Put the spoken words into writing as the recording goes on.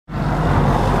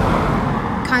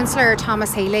Councillor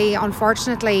Thomas Healy,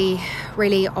 unfortunately,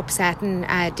 really upsetting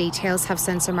details have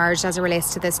since emerged as it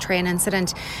relates to this train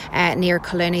incident near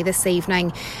Collooney this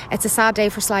evening. It's a sad day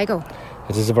for Sligo.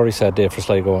 It is a very sad day for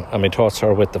Sligo, and my thoughts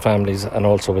are with the families and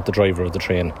also with the driver of the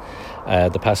train.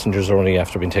 The passengers are only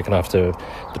after being taken off the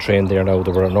train there now.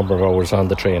 There were a number of hours on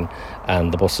the train,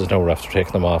 and the buses now are after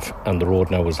taking them off, and the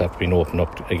road now is after being opened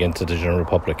up again to the general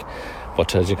public.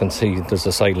 But as you can see, there's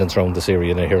a silence around this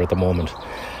area here at the moment.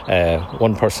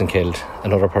 One person killed,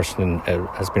 another person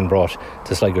has been brought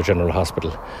to Sligo General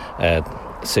Hospital,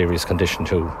 serious condition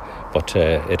too. But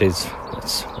it's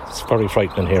very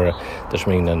frightening here,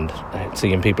 and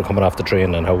seeing people coming off the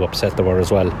train and how upset they were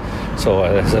as well. So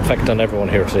it's affecting everyone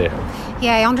here today.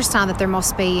 Yeah, I understand that there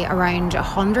must be around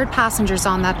 100 passengers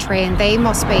on that train. They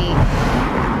must be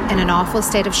in an awful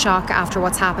state of shock after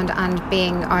what's happened and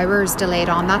being hours delayed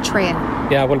on that train.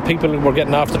 Yeah, well, people were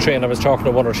getting off the train. I was talking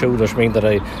to one or two that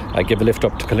I give a lift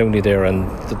up to Collooney there, and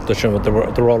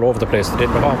they were all over the place. They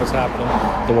didn't know what was happening.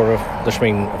 They were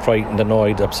frightened,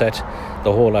 annoyed, upset,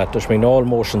 the whole lot. All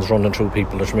emotions running through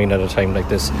people at a time like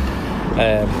this.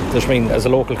 As a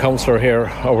local councillor here,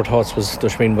 our thoughts was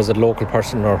it a local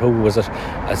person or who was it?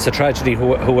 It's a tragedy,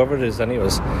 whoever it is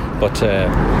anyways. But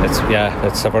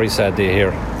it's a very sad day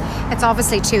here. It's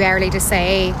obviously too early to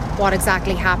say what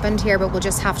exactly happened here, but we'll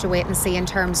just have to wait and see in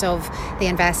terms of the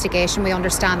investigation. We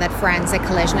understand that forensic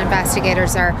collision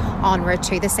investigators are en route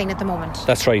to the scene at the moment.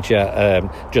 That's right, yeah.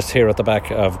 Just here at the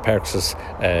back of Parks'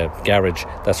 garage,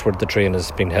 that's where the train is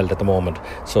being held at the moment.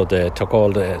 So they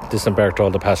disembarked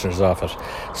all the passengers off it.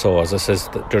 So as I says,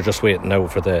 they're just waiting now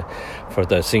for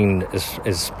the scene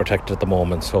is protected at the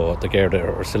moment. So the Garda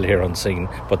are still here on scene,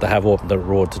 but they have opened the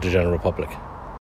road to the general public.